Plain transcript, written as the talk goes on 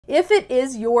If it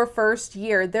is your first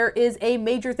year, there is a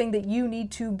major thing that you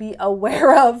need to be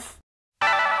aware of.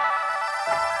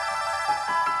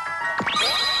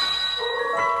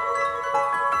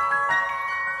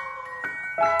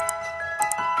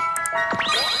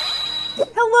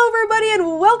 Hello everybody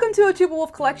and welcome to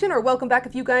Ochibawolf Collection, or welcome back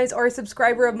if you guys are a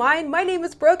subscriber of mine. My name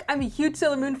is Brooke. I'm a huge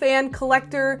Sailor Moon fan,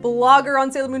 collector, blogger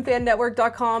on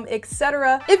SailorMoonFanNetwork.com,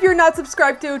 etc. If you're not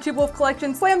subscribed to Ochibawolf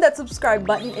Collection, slam that subscribe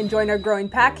button and join our growing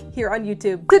pack here on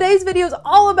YouTube. Today's video is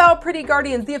all about Pretty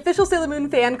Guardians, the official Sailor Moon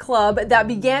fan club that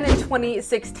began in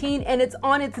 2016 and it's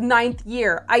on its 9th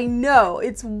year. I know,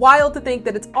 it's wild to think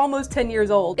that it's almost 10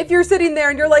 years old. If you're sitting there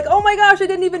and you're like, oh my gosh, I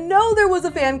didn't even know there was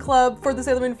a fan club for the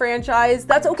Sailor Moon franchise,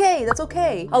 that's okay, that's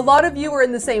okay. A lot of you are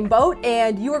in the same boat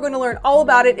and you are going to learn all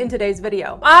about it in today's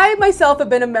video. I myself have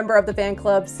been a member of the fan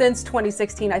club since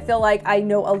 2016. I feel like I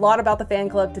know a lot about the fan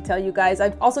club to tell you guys.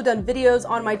 I've also done videos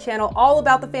on my channel all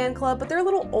about the fan club, but they're a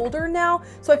little older now,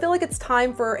 so I feel like it's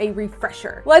time for a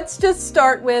refresher. Let's just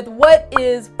start with what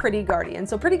is Pretty Guardians.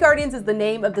 So Pretty Guardians is the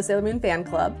name of the Sailor Moon fan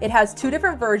club. It has two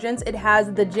different versions. It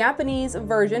has the Japanese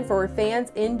version for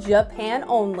fans in Japan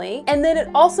only, and then it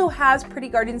also has Pretty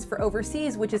Guardians for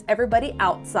overseas, which is everybody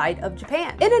outside of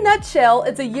Japan. In a nutshell,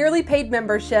 it's a yearly paid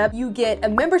membership. You get a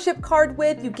membership card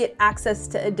with, you get access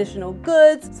to additional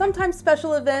goods, sometimes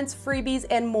special events, freebies,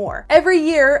 and more. Every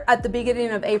year at the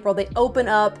beginning of April, they open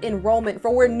up enrollment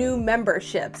for new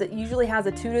memberships. It usually has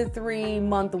a 2 to 3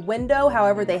 month window.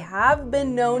 However, they have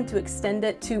been known to extend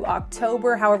it to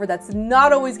October. However, that's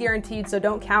not always guaranteed, so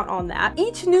don't count on that.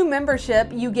 Each new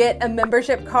membership, you get a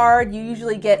membership card. You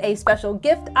usually get a special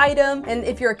gift item, and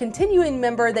if you're a continuing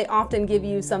member, they often give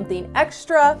you something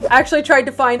extra. I actually tried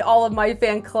to find all of my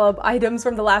fan club items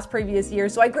from the previous year,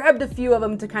 so I grabbed a few of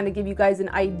them to kind of give you guys an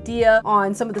idea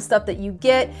on some of the stuff that you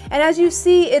get. And as you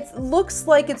see, it looks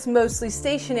like it's mostly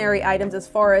stationary items as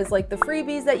far as like the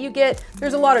freebies that you get.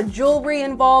 There's a lot of jewelry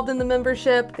involved in the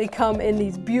membership. They come in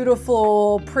these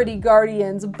beautiful Pretty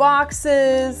Guardians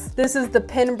boxes. This is the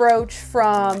pin brooch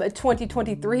from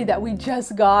 2023 that we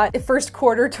just got, first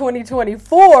quarter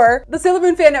 2024. The Sailor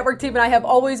Moon Fan Network team and I have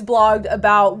always blogged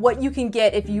about what you can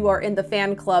get if you are in the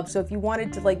fan club. So if you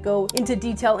wanted to like go into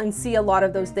detail and see a lot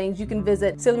of those things, you can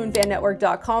visit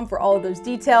SailorMoonFanNetwork.com for all of those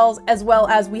details, as well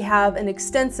as we have an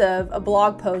extensive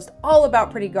blog post all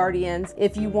about Pretty Guardians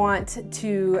if you want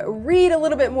to read a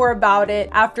little bit more about it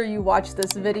after you watch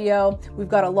this video. We've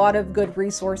got a lot of good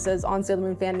resources on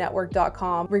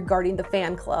SailorMoonFanNetwork.com regarding the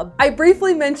fan club. I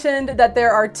briefly mentioned that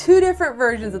there are two different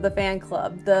versions of the fan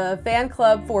club. The fan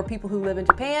club for people who live in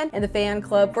Japan and the fan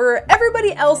club for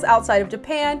everybody else outside of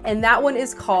Japan, and that one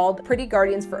is called Pretty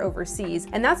Guardians for overseas,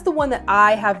 and that's the one that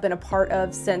I have been a part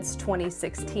of since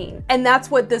 2016. And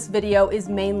that's what this video is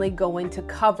mainly going to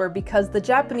cover, because the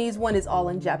Japanese one is all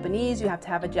in Japanese. You have to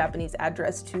have a Japanese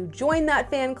address to join that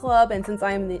fan club, and since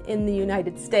I am in the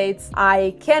United States,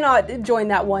 I cannot join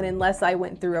that one unless I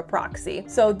went through a proxy.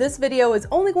 So this video is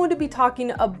only going to be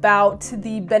talking about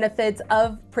the benefits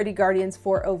of Pretty Guardians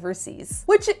for overseas,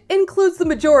 which includes the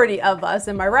majority of us,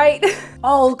 am I right?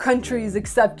 All countries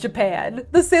except Japan.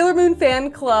 The Sailor Moon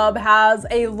fan club has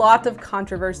a lot of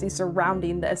controversy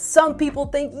surrounding this. Some people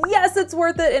think, yes, it's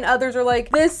worth it, and others are like,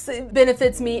 this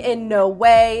benefits me in no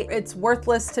way. It's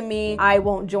worthless to me. I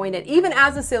won't join it, even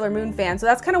as a Sailor Moon fan. So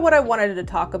that's kind of what I wanted to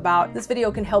talk about. This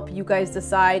video can help you guys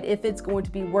decide if it's going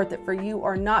to be worth it for you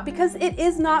or not, because it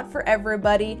is not for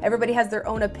everybody. Everybody has their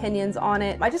own opinions on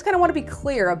it. I just kind of want to be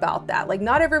clear about that. Like,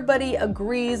 not everybody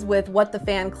agrees with what the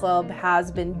fan club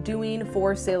has been doing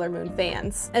for Sailor Moon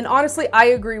fans. And honestly, I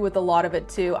agree with a lot of it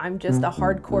too. I'm just a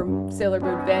hardcore Sailor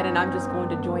Moon fan and I'm just going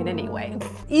to join anyway.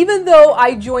 Even though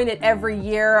I join it every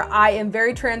year, I am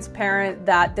very transparent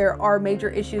that there are major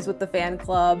issues with the fan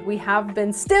club. We have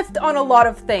been stiffed on a lot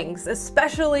of things,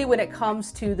 especially when it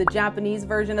comes to the Japanese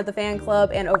version of the fan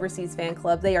club and overseas fan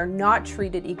club. They are not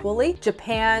treated equally.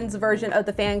 Japan's version of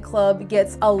the fan club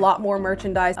gets a lot more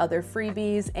merchandise, other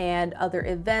freebies, and other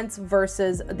events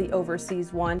versus the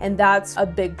overseas one, and that's a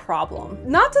big problem.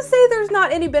 Not to say there's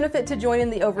not any benefit to joining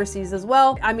the overseas as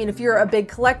well. I mean, if you're a big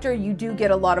collector, you do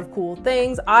get a lot of cool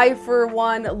things. I, for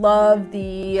one, love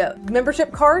the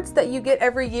membership cards that you get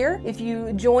every year. If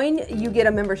you join, you get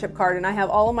a membership card, and I have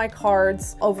all of my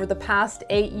cards over the past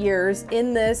 8 years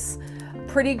in this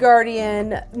Pretty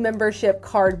Guardian membership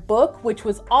card book, which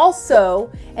was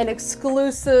also an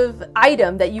exclusive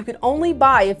item that you could only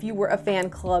buy if you were a fan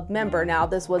club member. Now,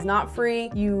 this was not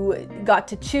free. You got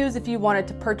to choose if you wanted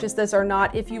to purchase this or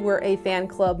not if you were a fan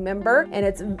club member, and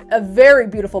it's a very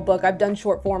beautiful book. I've done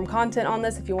short form content on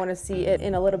this if you want to see it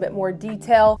in a little bit more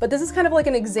detail, but this is kind of like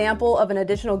an example of an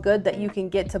additional good that you can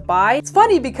get to buy. It's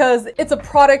funny because it's a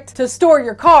product to store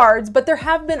your cards, but there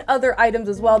have been other items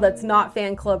as well that's not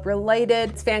fan club related.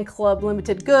 It's fan club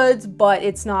limited goods, but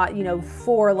it's not, you know,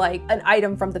 for like an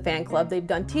item from the fan club. They've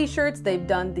done t-shirts, they've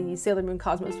done the Sailor Moon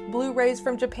Cosmos Blu-rays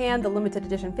from Japan, the limited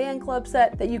edition fan club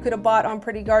set that you could have bought on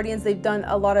Pretty Guardians. They've done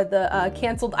a lot of the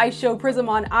canceled Ice Show Prism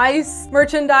on Ice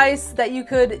merchandise that you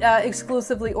could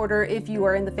exclusively order if you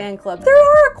are in the fan club. There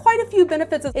are quite a few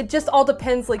benefits. It just all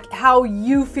depends like how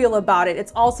you feel about it.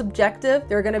 It's all subjective.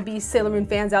 There are going to be Sailor Moon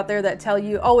fans out there that tell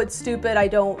you, oh, it's stupid, I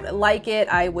don't like it,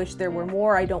 I wish there were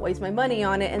more, I don't waste my money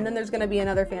on it. And then there's going to be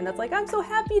another fan that's like, I'm so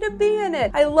happy to be in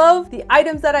it. I love the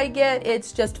items that I get.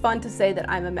 It's just fun to say that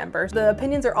I'm a member. The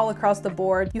opinions are all across the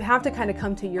board. You have to kind of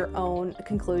come to your own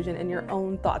conclusion and your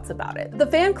own thoughts about it. The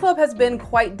fan club has been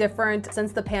quite different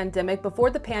since the pandemic. Before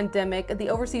the pandemic, the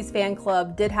overseas fan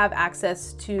club did have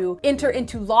access to enter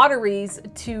into lotteries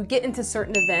to get into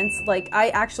certain events. Like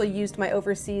I actually used my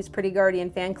overseas Pretty Guardian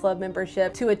fan club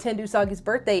membership to attend Usagi's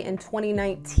birthday in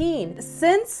 2019.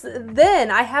 Since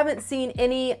then, I haven't seen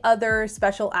any other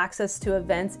special access to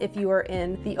events if you are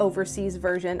in the overseas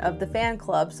version of the fan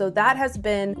club. So that has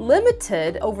been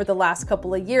limited over the last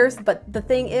couple of years, but the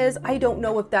thing is, I don't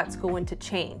know if that's going to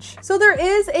change. So there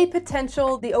is a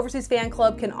potential the overseas fan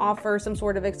club can offer some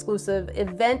sort of exclusive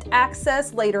event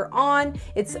access later on.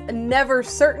 It's never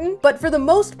certain, but for the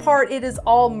most part, it is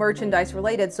all merchandise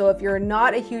related. So if you're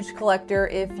not a huge collector,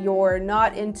 if you're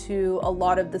not into a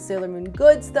lot of the Sailor Moon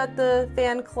goods that the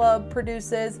fan club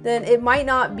produces, then it might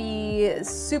not be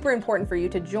super important for you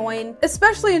to join.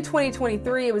 Especially in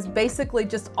 2023, it was basically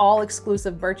just all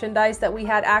exclusive merchandise that we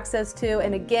had access to.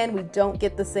 And again, we don't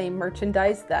get the same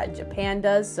merchandise that Japan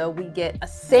does, so we get a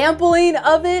sampling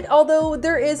of it, although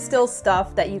there is still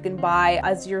stuff that you can buy.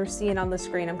 As you're seeing on the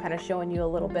screen, I'm kind of showing you a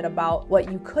little bit about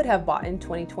what you could have bought in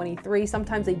 2023.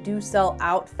 Sometimes they do sell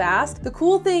out fast. The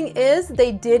cool thing is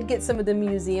they did get some of the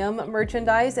museum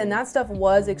merchandise, and that stuff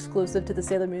was exclusive to the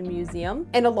Sailor Moon Museum,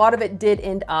 and a lot of it did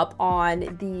end up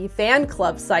on the fan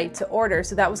club site to order,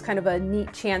 so that was kind of a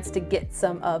neat chance to get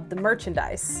some of the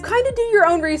merchandise. Kind of do your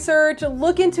own research,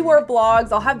 look into our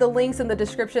blogs. I'll have the links in the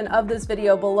description of this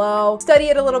video below. Study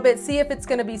it a little bit, see if it's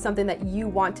going to be something that you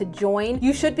want to join.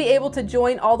 You should be able to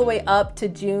join all the way up to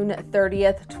June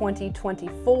 30th,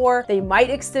 2024. They might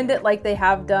extend it like they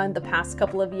have done the past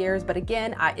couple of years, but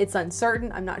again, it's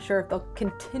uncertain. I'm not sure if they'll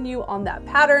continue on that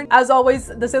pattern. As always,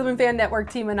 the Sailor Moon Fan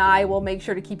Network team and I will make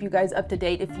sure to keep you guys up to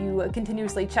date if you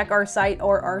continuously check our site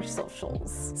or our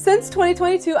socials. Since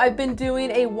 2022, I've been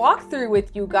doing a walkthrough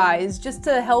with you guys just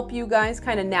to help you guys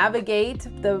kind of navigate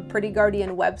the Pretty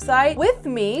Guardian website with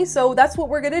me. So that's what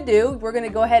we're gonna do. We're gonna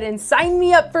go ahead and sign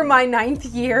me up for my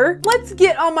 9th year. Let's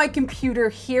get on my computer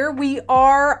here. We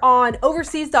are on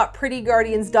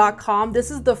overseas.prettyguardians.com.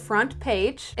 This is the front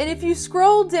page. And if you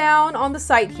scroll down on the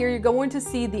site here, you're going to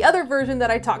see the other version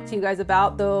that I talked to you guys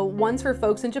about, the ones for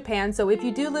folks in Japan. So if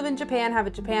you do live in Japan, have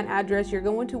a Japan address, you're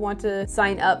going to want to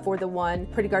sign up for the one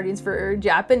Pretty Guardians for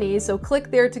Japanese. So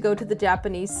click there to go to the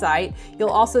Japanese site. You'll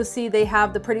also see they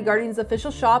have the Pretty Guardians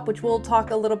official shop, which we'll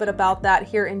talk a little bit about that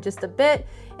here in just a bit.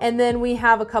 And then we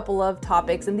have a couple of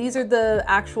topics, and these are the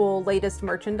actual latest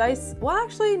merchandise. Well,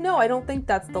 actually, no, I don't think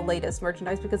that's the latest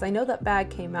merchandise because I know that bag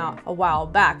came out a while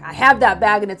back. I have that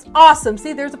bag and it's awesome.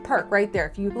 See, there's a perk right there.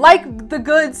 If you like the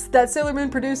goods that Sailor Moon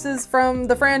produces from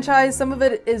the franchise, some of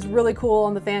it is really cool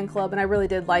on the fan club, and I really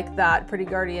did like that Pretty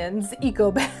Guardians eco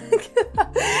bag.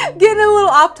 Getting a little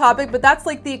off topic, but that's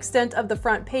like the extent of the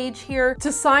front page here.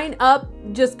 To sign up,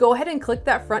 just go ahead and click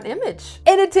that front image.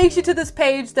 And it takes you to this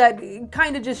page that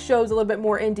kind of just shows a little bit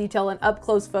more in detail and up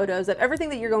close photos of everything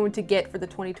that you're going to get for the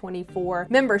 2024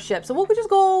 membership. So we'll just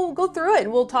go through it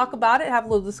and we'll talk about it, have a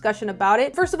little discussion about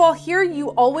it. First of all, here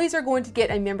you always are going to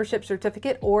get a membership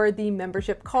certificate or the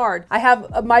membership card. I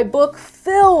have my book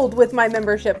filled with my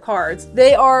membership cards.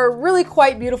 They are really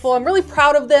quite beautiful. I'm really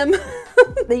proud of them.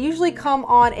 They usually come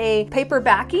on a paper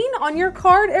backing on your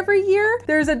card every year.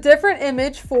 There's a different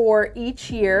image for each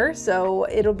year, so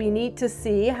it'll be neat to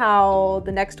see how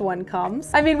the next one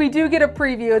comes. I mean, we do get a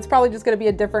preview. It's probably just going to be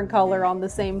a different color on the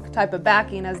same type of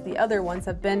backing as the other ones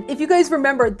have been. If you guys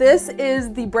remember, this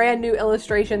is the brand new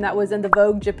illustration that was in the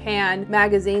Vogue Japan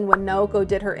magazine when Naoko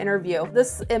did her interview.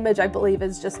 This image, I believe,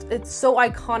 is just, it's so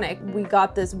iconic. We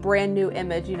got this brand new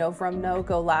image, you know, from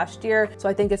Naoko last year. So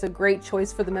I think it's a great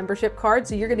choice for the membership card.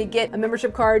 So you're going to get a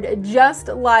membership card just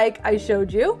like I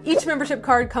showed you. Each membership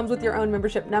card comes with your own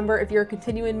membership number. If you're a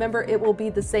continuing member, it will be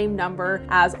the same number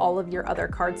as all of your other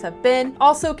cards have been.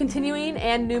 Also, continuing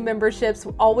and new memberships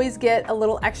always get a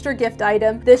little extra gift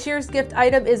item. This year's gift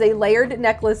item is a layered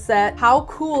necklace set. How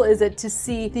cool is it to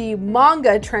see the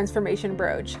manga transformation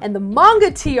brooch and the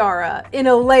manga tiara in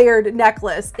a layered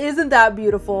necklace? Isn't that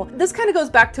beautiful? This kind of goes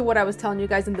back to what I was telling you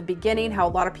guys in the beginning, how a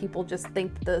lot of people just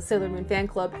think the Sailor Moon fan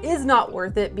club is not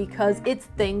worth it because it's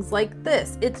things like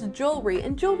this. It's jewelry,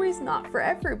 and jewelry's not for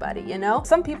everybody, you know?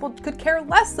 Some people could care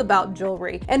less about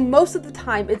jewelry, and most of the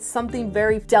time it's something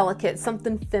very delicate,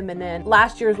 something feminine.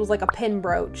 Last year's was like a pin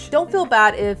brooch. Don't feel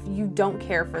bad if you don't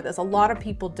care for this. A lot of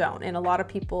people don't, and a lot of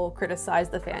people criticize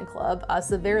the fan club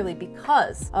severely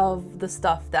because of the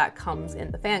stuff that comes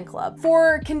in the fan club.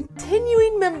 For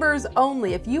continuing members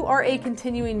only, if you are a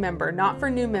continuing member, not for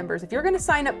new members, if you're going to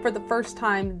sign up for the first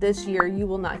time this year, you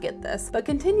will not get this. But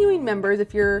continuing members,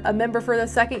 if you're a member for the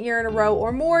second year in a row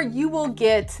or more, you will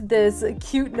get this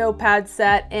cute notepad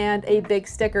set and a big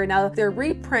sticker. Now, they're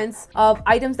reprints of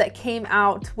items that came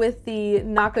out with the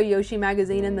Nakayoshi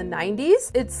magazine in the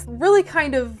 90s. It's really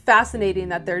kind of fascinating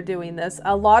that they're doing this.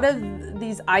 A lot of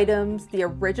these items, the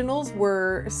originals,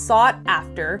 were sought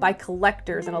after by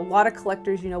collectors, and a lot of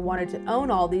collectors, you know, wanted to own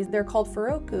all these. They're called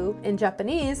furoku in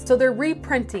Japanese, so they're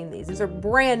reprinting these. These are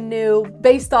brand new,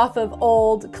 based off of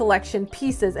old collection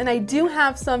pieces, and I do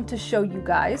have some to show you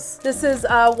guys. This is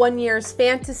 1 year's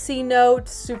fantasy note,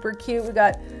 super cute. We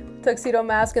got tuxedo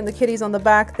mask and the kitties on the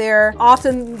back there.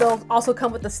 Often they'll also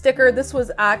come with a sticker. This was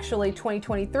actually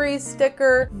 2023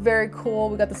 sticker. Very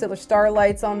cool. We got the Sailor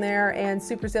Starlights on there and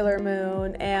Super Sailor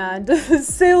Moon and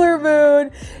Sailor Moon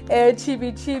and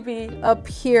Chibi Chibi up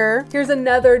here. Here's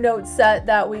another note set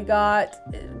that we got.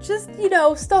 Just, you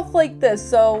know, stuff like this.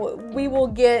 So we will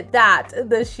get that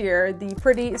this year, the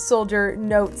Pretty Soldier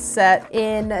note set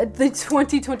in the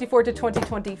 2024 to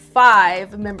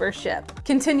 2025 membership.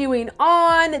 Continuing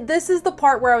on, this is the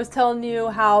part where I was telling you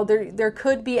how there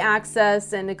could be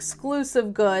access and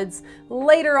exclusive goods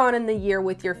later on in the year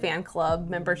with your fan club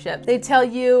membership. They tell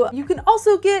you you can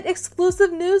also get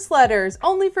exclusive newsletters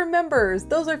only for members.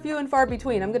 Those are few and far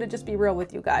between. I'm gonna just be real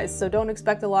with you guys, so don't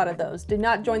expect a lot of those. Do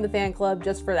not join the fan club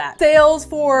just for that. Sales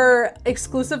for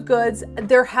exclusive goods.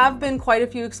 There have been quite a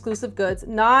few exclusive goods,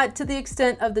 not to the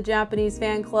extent of the Japanese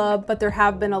fan club, but there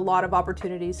have been a lot of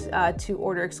opportunities to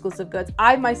order exclusive goods.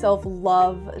 I myself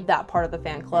love that part of the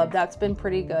fan club. That's been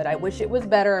pretty good. I wish it was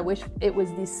better. I wish it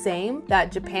was the same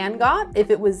that Japan got. If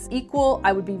it was equal,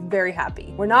 I would be very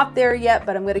happy. We're not there yet,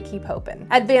 but I'm going to keep hoping.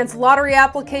 Advanced lottery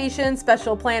application,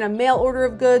 special plan, a mail order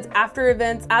of goods after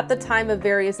events at the time of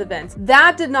various events.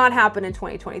 That did not happen in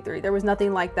 2023. There was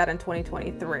nothing like that in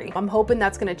 2023. I'm hoping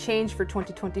that's going to change for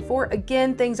 2024.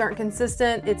 Again, things aren't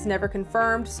consistent. It's never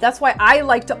confirmed. That's why I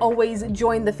like to always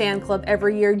join the fan club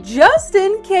every year, just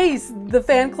in case the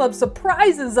fan club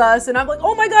surprises us and I'm like,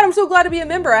 oh my God, I'm so glad to be a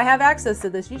member. I have access to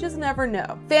this. You just never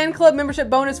know. Fan club membership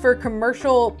bonus for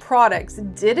commercial products.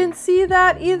 Didn't see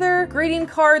that either. Greeting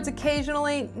cards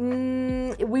occasionally.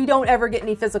 We don't ever get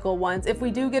any physical ones. If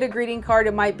we do get a greeting card,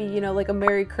 it might be, you know, like a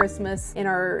Merry Christmas in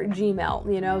our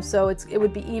Gmail, you know, so it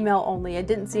would be email only. I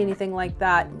didn't see anything like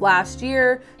that last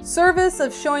year. Service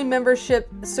of showing membership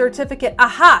certificate.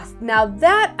 Aha! Now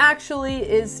that actually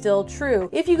is still true.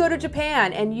 If you go to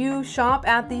Japan and you shop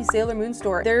at the Sailor Moon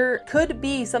store, there could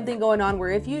be something going on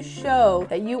where if you show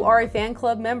that you are a fan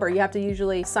club member, you have to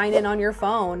usually sign in on your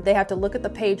phone. They have to look at the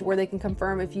page where they can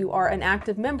confirm if you are an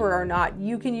active member or not.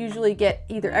 You can usually get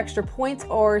either extra points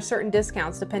or certain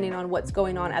discounts depending on what's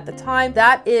going on at the time.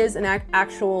 That is an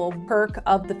actual perk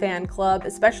of the fan club,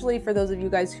 especially for those of you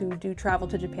guys who do travel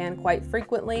to Japan quite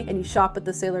frequently and you shop at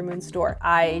the Sailor Moon store.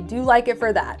 I do like it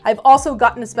for that. I've also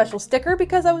gotten a special sticker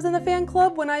because I was in the fan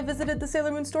club when I visited the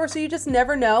Sailor Moon store, so you just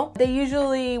never know. They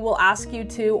usually will ask you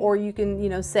to, or you can, you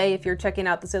know, say if you're checking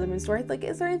out the Sailor Moon store, like,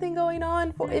 is there anything going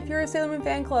on? If you're a Sailor Moon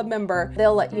fan club member,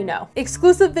 they'll let you know.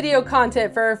 Exclusive video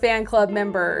content for fan club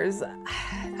members.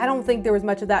 I don't think there was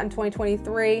much of that in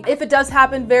 2023. If it does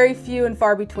happen, very few and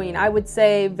far between. I would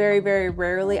say very, very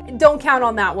rarely. Don't count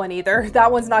on that one either.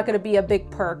 That one's not going to be a big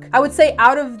perk. I would say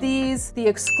out of these, the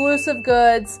exclusive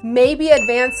goods, maybe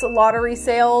advanced lottery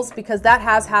sales, because that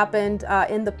has happened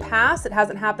in the past. It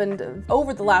hasn't happened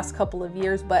over the last couple of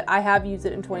years, but I have used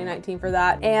it in 2019 for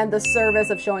that. And the service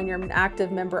of showing you're an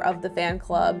active member of the fan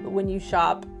club when you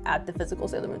shop at the physical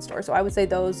Sailor Moon store. So I would say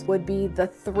those would be the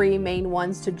three main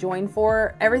ones to join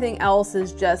for. Everything else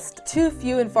is just too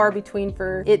few and far between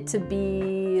for it to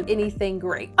be anything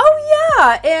great. Oh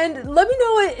yeah, and let me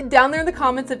know down there in the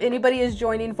comments if anybody is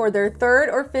joining for their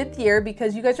 3rd or 5th year,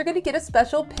 because you guys are going to get a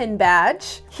special pin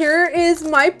badge. Here is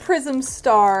my Prism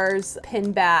Stars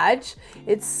pin badge.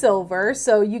 It's silver,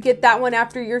 so you get that one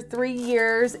after your 3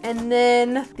 years, and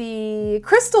then the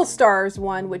Crystal Stars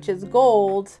one, which is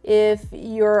gold, if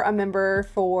you're a member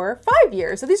for 5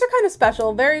 years. So these are kind of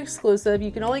special, very exclusive.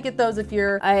 You can only get those if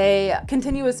you're a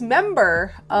continuous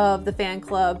member of the fan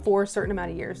club for a certain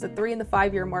amount of years. The 3 and the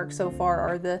 5 year mark so far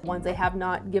are the ones. They have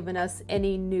not given us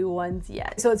any new ones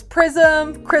yet. So it's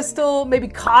Prism, Crystal, maybe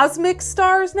Cosmic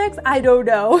Stars next. I don't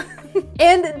know.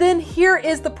 And then here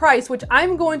is the price, which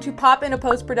I'm going to pop in a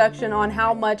post-production on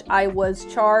how much I was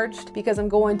charged, because I'm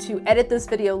going to edit this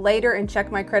video later and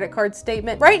check my credit card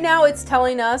statement. Right now it's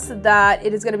telling us that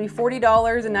it is going to be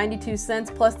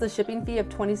 $40.92 plus the shipping fee of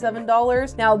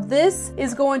 $27. Now this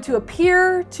is going to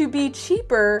appear to be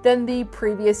cheaper than the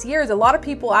previous years. A lot of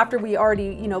people, after we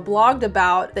already, blogged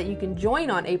about that you can join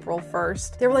on April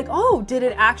 1st, they were like, oh, did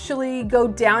it actually go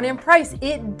down in price?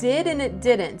 It did and it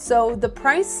didn't. So the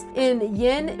price in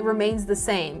yen remains the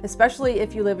same, especially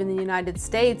if you live in the United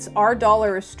States. Our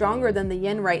dollar is stronger than the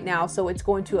yen right now, so it's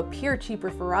going to appear cheaper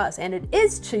for us, and it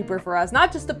is cheaper for us,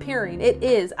 not just appearing, it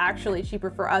is actually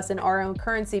cheaper for us in our own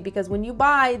currency, because when you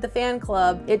buy the fan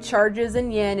club, it charges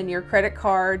in yen and your credit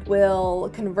card will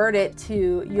convert it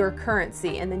to your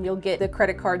currency, and then you'll get the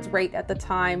credit card's rate at the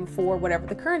time for whatever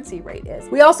the currency rate is.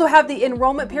 We also have the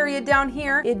enrollment period down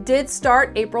here. It did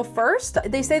start April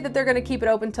 1st. They say that they're going to keep it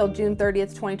open till June 30th,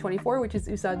 2024, which is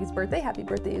Usagi's birthday. Happy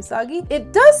birthday, Usagi.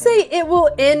 It does say it will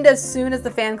end as soon as the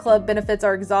fan club benefits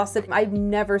are exhausted. I've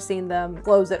never seen them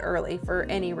close it early for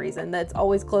any reason. That's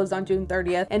always closed on June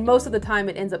 30th, and most of the time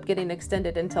it ends up getting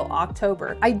extended until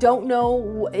October. I don't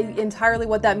know entirely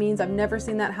what that means. I've never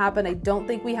seen that happen. I don't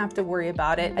think we have to worry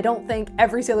about it. I don't think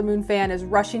every Sailor Moon fan is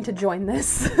rushing to join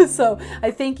this. So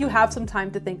I think you have some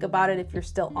time to think about it if you're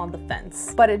still on the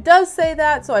fence. But it does say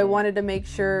that, so I wanted to make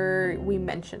sure we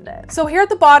mentioned it. So here at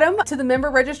the bottom to the member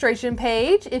registration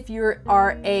page, if you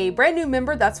are a brand new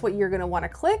member, that's what you're going to want to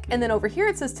click. And then over here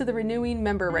it says to the renewing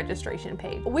member registration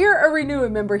page. We're a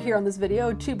renewing member here on this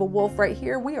video. Ochibawolf right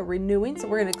here, we are renewing, so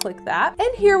we're going to click that.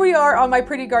 And here we are on my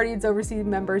Pretty Guardians Overseas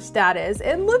member status,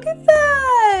 and look at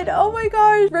that! Oh my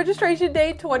gosh, registration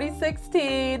date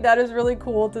 2016. That is really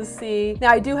cool to see.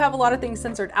 Now I do have a lot of things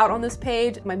censored out on this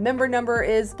page. My member number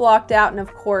is blocked out, and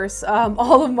of course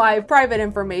all of my private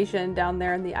information down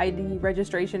there in the ID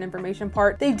registration information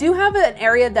part. They do have an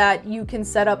area that you can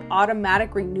set up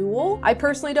automatic renewal. I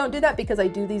personally don't do that because I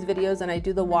do these videos and I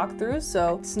do the walkthroughs,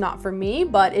 so it's not for me.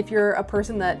 But if you're a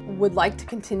person that would like to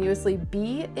continuously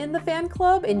be in the fan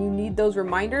club and you need those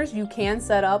reminders, you can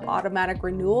set up automatic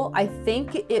renewal. I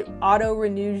think it auto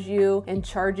renews you and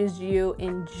charges you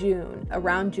in June,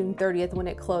 around June 30th when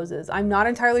it closes. I'm not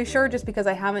entirely sure just because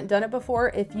I haven't done it before.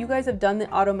 If you guys have done the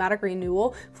automatic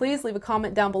renewal, please leave a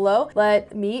comment down below.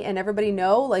 Let me and everybody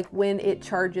know like when it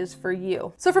charges for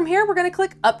you. So from here, we're going to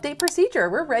click update procedure.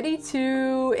 We're ready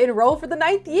to enroll for the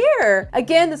 9th year.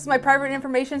 Again, this is my private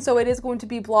information, so it is going to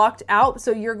be blocked out.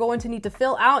 So you're going to need to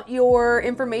fill out your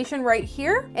information right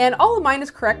here. And all of mine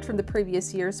is correct from the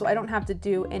previous year, so I don't have to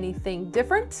do anything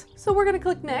different. So we're going to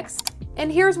click next. And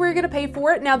here's where you're going to pay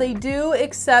for it. Now they do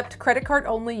accept credit card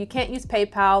only. You can't use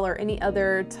PayPal or any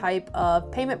other type of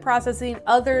payment processing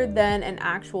other than an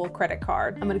actual credit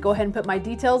card. I'm going to go ahead and put my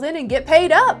details in and get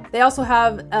paid up. They also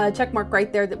have a check mark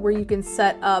right there where you can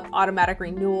set up automatic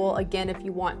renewal again if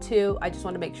you want to. I just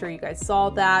want to make sure you guys saw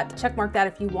that. Check mark that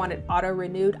if you want it auto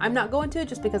renewed. I'm not going to,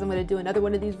 just because I'm going to do another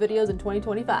one of these videos in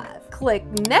 2025. Click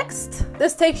next.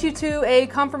 This takes you to a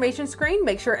confirmation screen.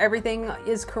 Make sure everything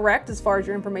is correct as far as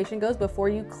your information goes before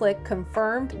you click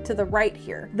confirmed to the right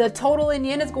here. The total in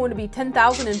yen is going to be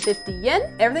 10,050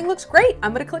 yen. Everything looks great.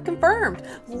 I'm going to click confirmed.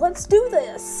 Let's do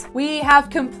this. We have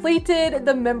completed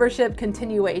the membership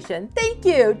continuation. Thank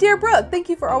you, dear Brooke. Thank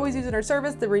you for always using our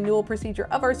service. The renewal procedure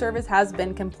of our service has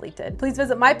been completed. Please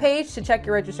visit my page to check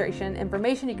your registration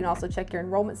information. You can also check your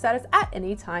enrollment status at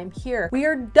any time here. We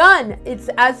are done. It's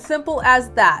as simple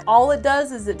as that. All it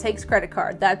does is it takes credit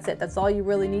card. That's it. That's all you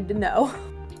really need to know.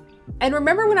 And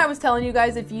remember when I was telling you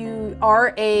guys, if you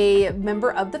are a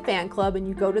member of the fan club and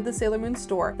you go to the Sailor Moon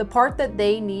store, the part that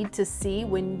they need to see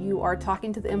when you are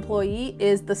talking to the employee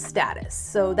is the status.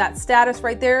 So that status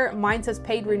right there, mine says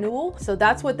paid renewal. So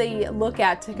that's what they look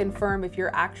at to confirm if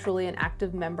you're actually an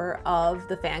active member of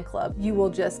the fan club. You will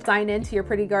just sign into your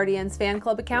Pretty Guardians fan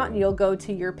club account and you'll go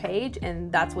to your page,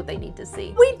 and that's what they need to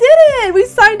see. We did it! We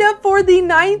signed up for the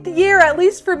 9th year, at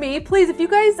least for me. Please, if you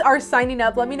guys are signing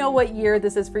up, let me know what year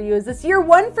this is for you. Is this year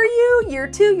 1 for you? Year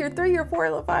 2, year 3, year 4,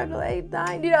 year 5, year 8,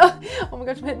 9, you know? Oh my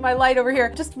gosh, I'm hitting my light over here.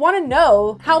 Just want to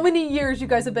know how many years you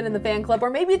guys have been in the fan club, or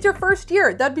maybe it's your first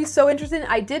year. That'd be so interesting.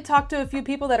 I did talk to a few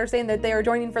people that are saying that they are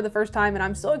joining for the first time, and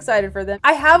I'm so excited for them.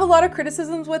 I have a lot of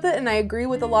criticisms with it, and I agree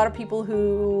with a lot of people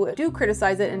who do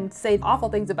criticize it and say awful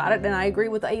things about it, and I agree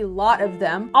with a lot of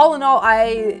them. All in all,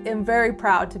 I am very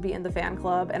proud to be in the fan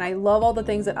club, and I love all the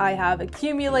things that I have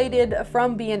accumulated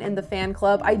from being in the fan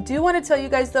club. I do want to tell you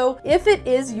guys though, if it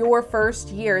is your first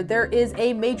year, there is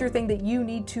a major thing that you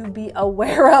need to be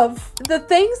aware of. The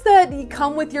things that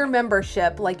come with your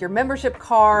membership, like your membership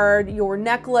card, your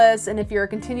necklace, and if you're a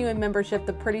continuing membership,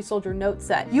 the Pretty Soldier note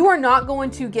set. You are not going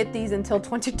to get these until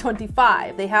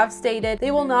 2025. They have stated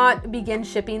they will not begin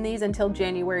shipping these until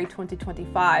January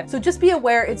 2025. So just be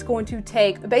aware it's going to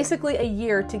take basically a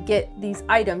year to get these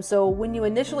items. So when you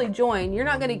initially join, you're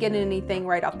not going to get anything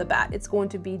right off the bat. It's going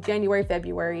to be January,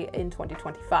 February in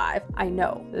 2025. I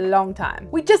know, long time.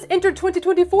 We just entered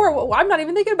 2024. Well, I'm not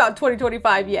even thinking about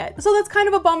 2025 yet. So that's kind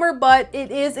of a bummer, but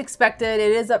it is expected.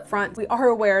 It is upfront. We are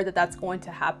aware that that's going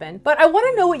to happen. But I want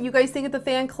to know what you guys think of the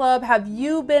fan club. Have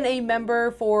you been a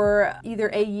member for either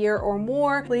a year or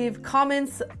more? Leave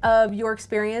comments of your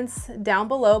experience down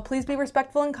below. Please be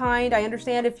respectful and kind. I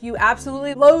understand if you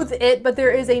absolutely loathe it, but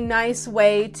there is a nice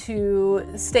way to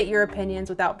state your opinions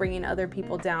without bringing other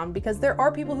people down, because there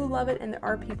are people who love it and there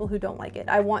are people who don't like it.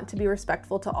 I want to be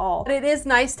respectful to all. But it is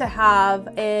nice to have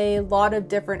a lot of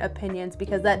different opinions,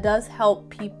 because that does help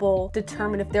people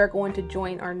determine if they're going to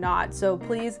join or not. So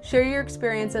please share your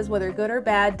experiences, whether good or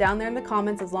bad, down there in the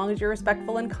comments, as long as you're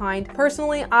respectful and kind.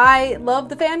 Personally, I love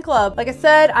the fan club. Like I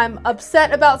said, I'm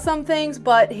upset about some things,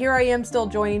 but here I am still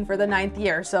joining for the 9th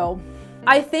year. So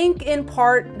I think in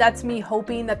part that's me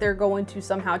hoping that they're going to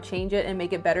somehow change it and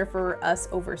make it better for us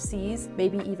overseas,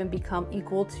 maybe even become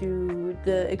equal to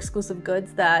the exclusive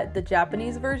goods that the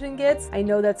Japanese version gets. I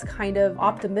know that's kind of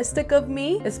optimistic of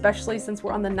me, especially since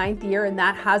we're on the 9th year and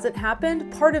that hasn't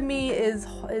happened. Part of me is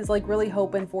like really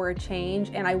hoping for a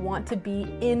change, and I want to be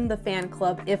in the fan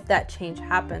club if that change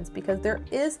happens, because there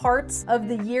is parts of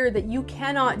the year that you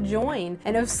cannot join.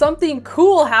 And if something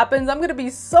cool happens, I'm gonna be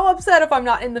so upset if I'm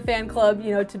not in the fan club,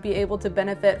 you know, to be able to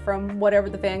benefit from whatever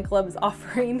the fan club is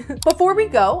offering. Before we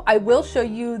go, I will show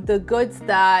you the goods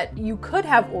that you could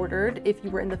have ordered if you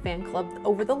were in the fan club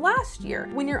over the last year.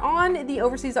 When you're on the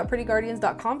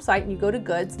overseas.prettyguardians.com site and you go to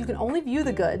goods, you can only view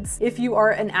the goods if you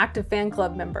are an active fan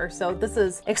club member. So this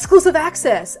is exclusive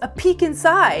access, a peek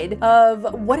inside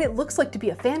of what it looks like to be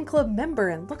a fan club member,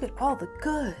 and look at all the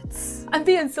goods. I'm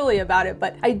being silly about it,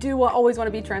 but I do always want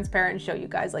to be transparent and show you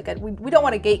guys, like, we don't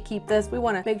want to gatekeep this. We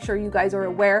want to make sure you guys are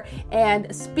aware.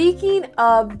 And speaking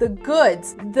of the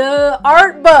goods, the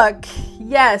art book,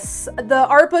 yes, the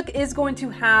art book is going to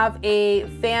have a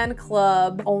fan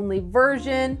club only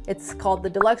version. It's called the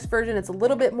deluxe version. It's a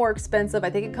little bit more expensive. I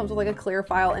think it comes with like a clear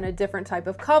file and a different type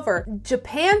of cover.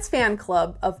 Japan's fan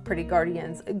club of Pretty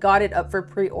Guardians got it up for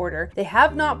pre-order. They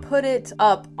have not put it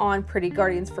up on Pretty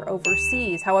Guardians for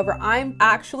overseas. However, I'm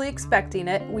actually expecting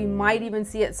it. We might even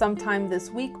see it sometime this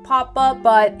week pop up,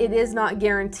 but it is not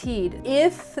guaranteed.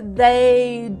 If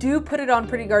they do put it on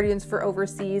Pretty Guardians for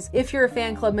overseas, if you're a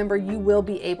fan club member, you will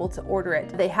be able to order it.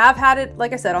 They have had it,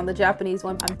 like I said, on the Japanese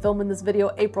one. I'm filming this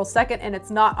video April 2nd and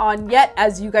it's not on yet,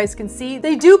 as you guys can see.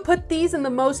 They do put these in the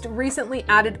most recently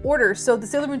added order. So the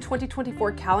Sailor Moon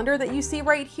 2024 calendar that you see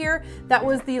right here, that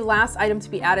was the last item to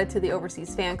be added to the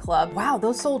overseas fan club. Wow,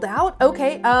 those sold out?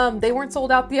 Okay, they weren't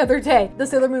sold out the other day. The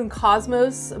Sailor Moon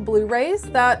Cosmos Blu-rays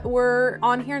that were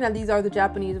on here, now these are the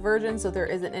Japanese versions, so there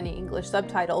isn't any English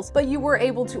subtitles, but you were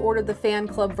able to order the fan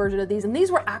club version of these, and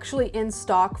these were actually in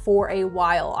stock for a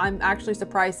while. I'm actually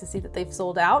surprised to see that they've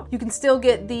sold out. You can still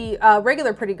get the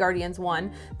regular Pretty Guardians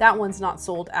one. That one's not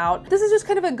sold out. This is just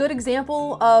kind of a good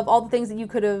example of all the things that you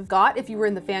could have got if you were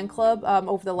in the fan club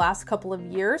over the last couple of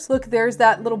years. Look, there's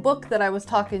that little book that I was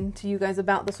talking to you guys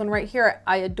about. This one right here,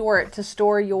 I adore it, to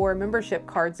store your membership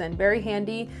cards in. Very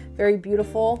handy, very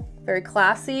beautiful. Very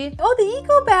classy. Oh, the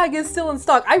Eco bag is still in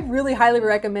stock. I really highly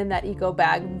recommend that Eco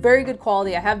bag. Very good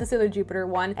quality. I have the Sailor Jupiter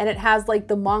one, and it has like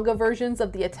the manga versions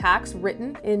of the attacks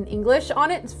written in English on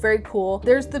it. It's very cool.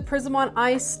 There's the Prism on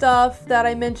Ice stuff that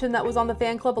I mentioned that was on the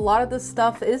fan club. A lot of this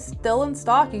stuff is still in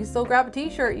stock. You can still grab a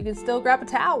t-shirt. You can still grab a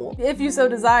towel if you so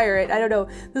desire it. I don't know.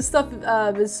 This stuff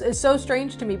is so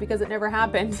strange to me because it never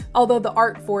happened. Although the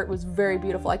art for it was very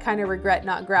beautiful. I kind of regret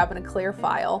not grabbing a clear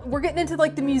file. We're getting into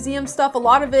like the museum stuff. A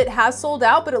lot of it has sold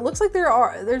out, but it looks like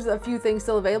there's a few things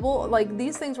still available. Like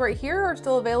these things right here are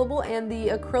still available, and the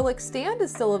acrylic stand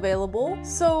is still available.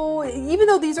 So even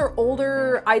though these are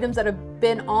older items that have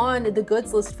been on the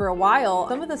goods list for a while,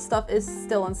 some of this stuff is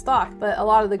still in stock, but a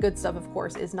lot of the good stuff of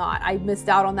course is not. I missed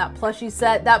out on that plushie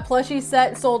set. That plushie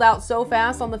set sold out so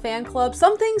fast on the fan club.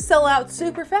 Some things sell out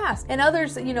super fast and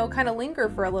others, you know, kind of linger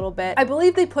for a little bit. I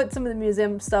believe they put some of the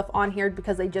museum stuff on here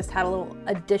because they just had a little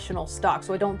additional stock.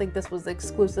 So I don't think this was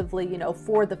exclusively, you know,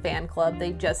 for the fan club.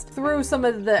 They just threw some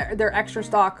of their extra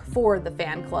stock for the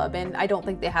fan club, and I don't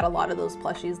think they had a lot of those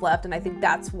plushies left, and I think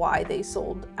that's why they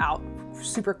sold out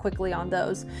super quickly on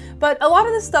those. But a lot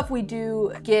of the stuff we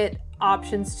do get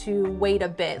options to wait a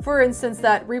bit. For instance,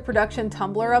 that reproduction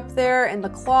tumbler up there and the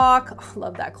clock, oh,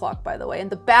 love that clock by the way, and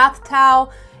the bath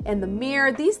towel and the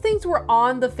mirror. These things were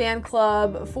on the fan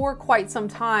club for quite some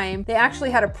time. They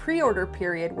actually had a pre-order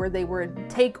period where they would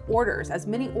take orders, as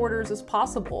many orders as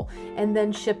possible, and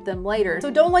then ship them later.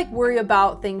 So don't like worry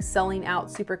about things selling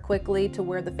out super quickly to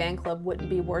where the fan club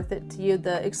wouldn't be worth it to you.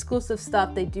 The exclusive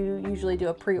stuff, they do usually do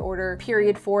a pre-order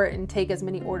period for it and take as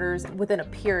many orders within a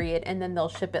period, and then they'll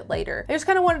ship it later. I just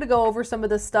kind of wanted to go over some of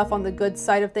this stuff on the good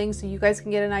side of things so you guys can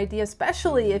get an idea,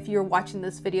 especially if you're watching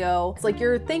this video. It's like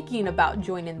you're thinking about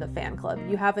joining the fan club.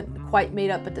 You haven't quite made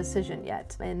up a decision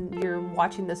yet, and you're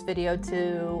watching this video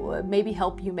to maybe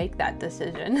help you make that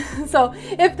decision. So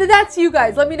if that's you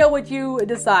guys, let me know what you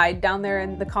decide down there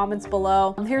in the comments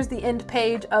below. Here's the end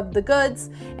page of the goods,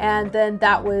 and then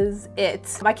that was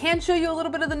it. I can show you a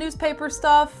little bit of the newspaper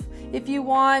stuff if you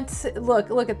want.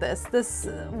 Look at this.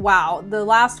 Wow, the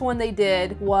last one they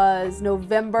did was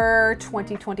November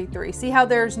 2023. See how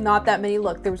there's not that many?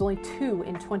 Look, there was only 2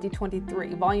 in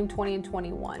 2023, volume 20 and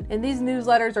 21. And these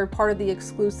newsletters are part of the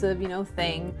exclusive, you know,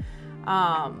 thing.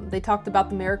 They talked about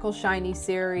the Miracle Shiny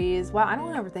series. Wow, I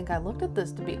don't ever think I looked at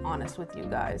this, to be honest with you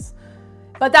guys.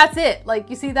 But that's it. Like,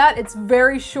 you see that? It's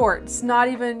very short. It's not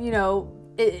even, you know,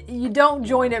 you don't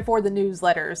join it for the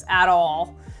newsletters at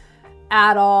all.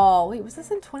 At all. Wait, was this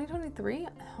in 2023?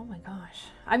 Oh my gosh.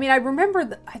 I mean, I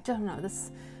remember I don't know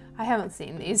this. I haven't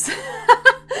seen these.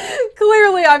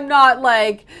 Clearly, I'm not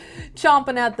like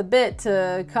chomping at the bit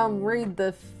to come read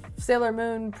the Sailor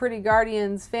Moon Pretty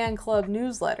Guardians fan club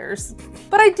newsletters.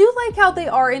 But I do like how they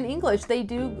are in English. They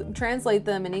do translate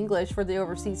them in English for the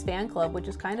overseas fan club, which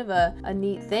is kind of a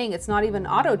neat thing. It's not even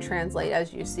auto-translate,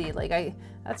 as you see. Like,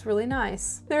 that's really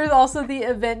nice. There's also the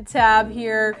event tab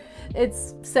here.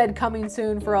 It's said coming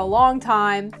soon for a long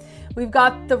time. We've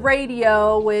got the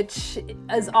radio, which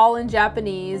is all in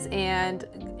Japanese, and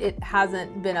it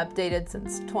hasn't been updated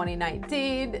since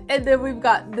 2019. And then we've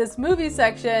got this movie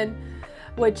section,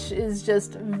 which is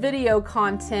just video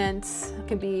content. It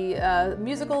can be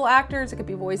musical actors, it could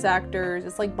be voice actors.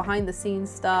 It's like behind the scenes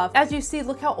stuff. As you see,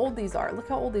 look how old these are. Look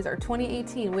how old these are,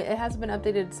 2018. It hasn't been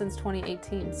updated since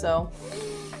 2018, so.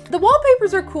 The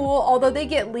wallpapers are cool, although they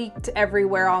get leaked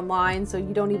everywhere online, so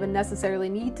you don't even necessarily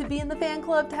need to be in the fan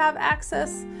club to have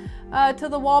access to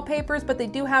the wallpapers, but they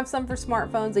do have some for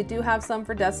smartphones, they do have some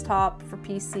for desktop, for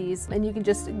PCs, and you can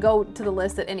just go to the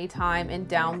list at any time and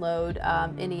download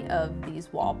any of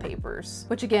these wallpapers,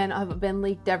 which again have been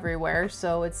leaked everywhere,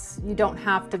 so you don't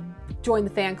have to join the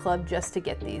fan club just to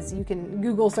get these. You can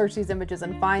Google search these images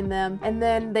and find them, and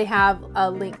then they have a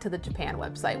link to the Japan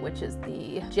website, which is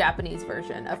the Japanese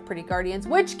version of Pretty Guardians,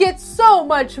 which gets so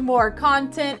much more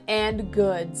content and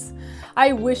goods.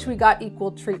 I wish we got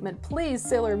equal treatment. Please,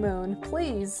 Sailor Moon,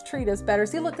 please treat us better.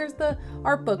 See, look, there's the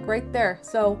art book right there.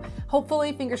 So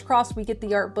hopefully, fingers crossed, we get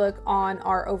the art book on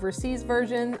our overseas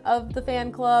version of the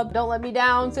fan club. Don't let me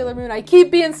down, Sailor Moon. I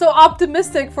keep being so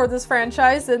optimistic for this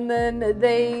franchise, and then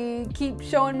they keep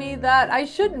showing me that I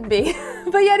shouldn't be.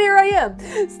 But yet here I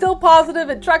am, still positive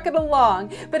and trucking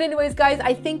along. But anyways, guys,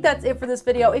 I think that's it for this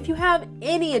video. If you have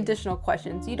any any additional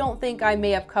questions, you don't think I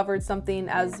may have covered something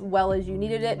as well as you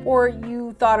needed it, or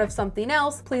you thought of something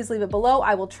else, please leave it below.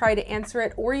 I will try to answer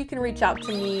it, or you can reach out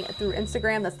to me through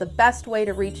Instagram. That's the best way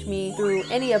to reach me through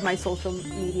any of my social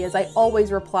medias. I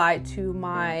always reply to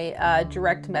my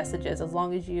direct messages as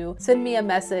long as you send me a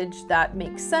message that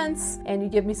makes sense and you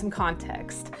give me some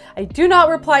context. I do not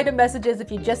reply to messages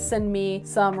if you just send me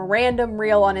some random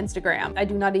reel on Instagram. I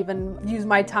do not even use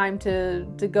my time to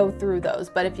go through those.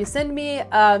 But if you send me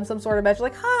some sort of message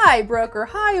like, hi Brooke, or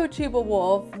hi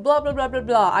Ochibawolf, blah, blah, blah, blah,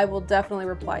 blah, I will definitely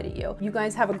reply to you. You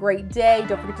guys have a great day.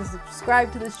 Don't forget to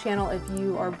subscribe to this channel if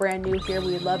you are brand new here.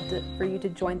 We would love for you to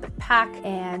join the pack.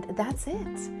 And that's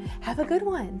it. Have a good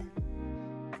one.